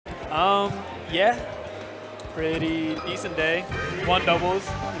Yeah. Pretty decent day. Won doubles,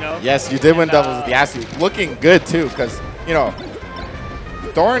 you know. Yes, you did win doubles with the Yasu. Looking good, too, because, you know,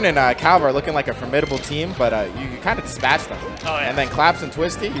 Thorn and Calva are looking like a formidable team, but you kind of dispatched them. Oh, yeah. And then Claps and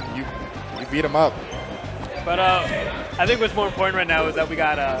Twisty, you beat them up. But I think what's more important right now is that we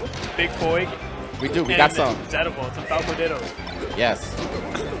got BigFoig. We do. We got some ZettaVolt, some Falco Dittos. Yes.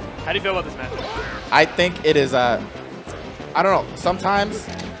 How do you feel about this match? I think it is, I don't know. Sometimes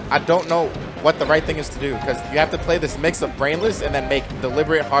I don't know what the right thing is to do because you have to play this mix of brainless and then make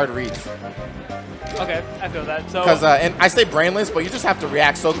deliberate hard reads. Okay, I feel that. So because and I say brainless, but you just have to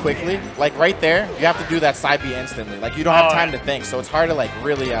react so quickly. Like right there, you have to do that side B instantly. Like you don't have time to think, so it's hard to like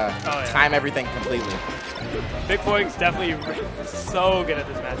really time everything completely. BigFoig's definitely so good at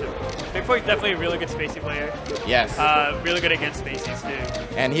this matchup. BigFoig's definitely a really good spacey player. Yes. Really good against spaceys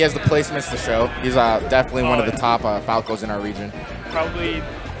too. And he has the placements to show. He's definitely one of the top Falcos in our region. Probably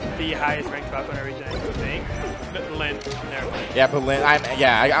the highest ranked Falco in our region, I think. Lynn, yeah, but Lynn,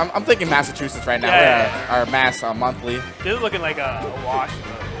 I'm thinking Massachusetts right now. Yeah, our Mass monthly. This is looking like a wash.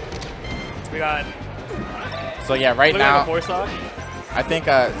 We got. So yeah, right now, like I think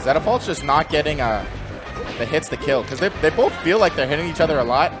ZettaVolt's just not getting the hits to kill because they both feel like they're hitting each other a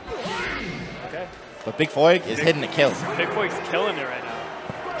lot. Okay. But BigFoig is hitting the kills. BigFoig's killing it right now.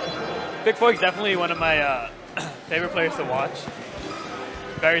 BigFoig's definitely one of my favorite players to watch.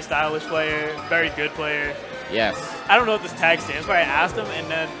 Very stylish player, very good player. Yes. I don't know what this tag stands for. I asked him,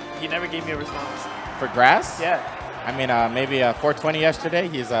 and then he never gave me a response. For grass? Yeah. I mean, maybe 420 yesterday.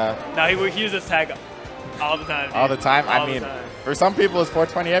 He's No, he uses this tag all the time. Dude. All the time? All I mean, for some people, it's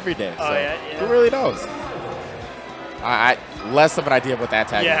 420 every day. Oh, so yeah? Who really knows? I less of an idea of what that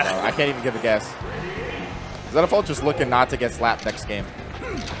tag is, though. I can't even give a guess. ZettaVolt just looking not to get slapped next game.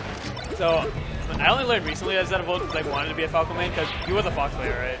 So, I only learned recently that ZettaVolt wanted to be a Falco main because he was a Fox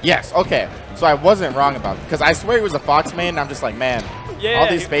player, right? Yes, okay. So I wasn't wrong about it because I swear he was a Fox main, and I'm just like, man, all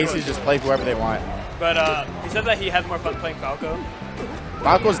these spaces just play whoever they want. But he said that he has more fun playing Falco.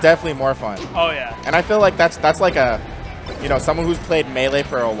 Falco's definitely more fun. Oh, yeah. And I feel like that's like a, you know, someone who's played Melee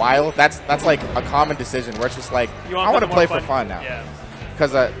for a while, that's like a common decision where it's just like, I want to play for fun now. Yeah.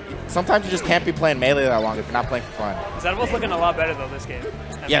 Because sometimes you just can't be playing Melee that long if you're not playing for fun. ZettaVolt's looking a lot better, though, this game.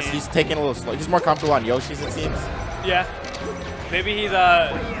 Yes, he's taking a little slow. He's more comfortable on Yoshi's, it seems. Yeah. Maybe he's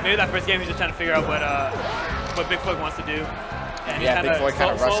maybe that first game he's just trying to figure out what BigFoig wants to do. And yeah, BigFoig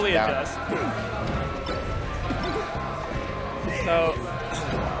kind of rushed slowly down. adjust. So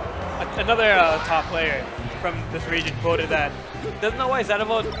another top player from this region quoted that doesn't know why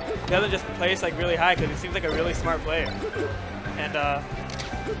ZettaVolt doesn't just place like really high because he seems like a really smart player. And I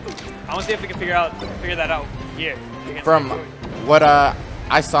want to see if we can figure that out here. From what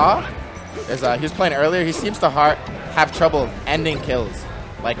I saw, is he was playing earlier. He seems to have trouble ending kills.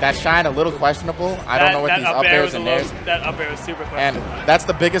 Like that shine a little questionable. I don't know what these up airs and airs. That up air was super questionable. And that's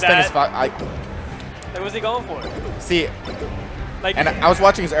the biggest thing. What was he going for? See, and I was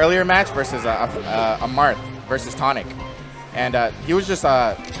watching his earlier match versus a Marth versus Tonic, and he was just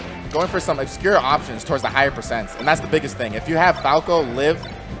going for some obscure options towards the higher percents, and that's the biggest thing. If you have Falco live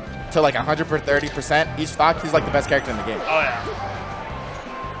to like 130% each stock, he's like the best character in the game. Oh yeah.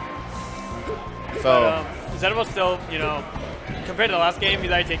 So ZettaVolt still, you know, compared to the last game, he's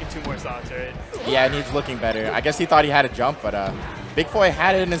already taken 2 more stocks, right? Yeah, and he's looking better. I guess he thought he had a jump, but BigFoig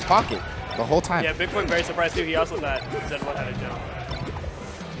had it in his pocket the whole time. Yeah, BigFoig very surprised too. He also thought ZettaVolt had a jump.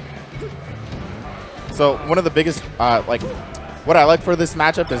 So one of the biggest, like, what I like for this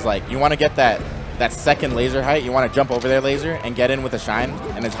matchup is like you want to get that second laser height. You want to jump over their laser and get in with a shine,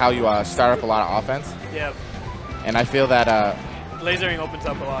 and it's how you start up a lot of offense. Yep. And I feel that lasering opens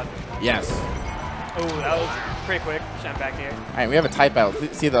up a lot. Yes. Oh, that was pretty quick. Shine back here. All right, we have a tight battle.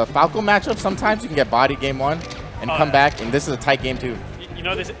 See the Falco matchup. Sometimes you can get bodied game 1 and come back, and this is a tight game 2. You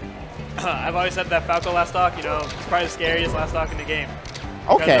know this. I've always said that Falco last stock, you know, it's probably the scariest last stock in the game.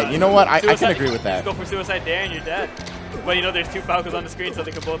 Okay, Because, you know what? I can agree with that. You go for Suicide Dare and you're dead. But you know, there's 2 Falcos on the screen, so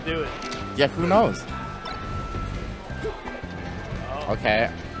they can both do it. Yeah, who knows? Oh. Okay,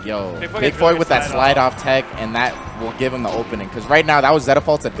 yo, BigFoig really with that slide off tech, and that will give him the opening. Because right now, that was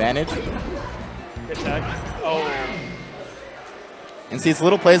ZettaVolt's advantage. Good tech. Oh. And see, it's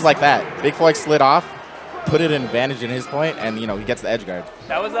little plays like that. BigFoig slid off, put it in advantage in his point, and, you know, he gets the edge guard.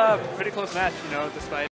 That was a pretty close match, you know, despite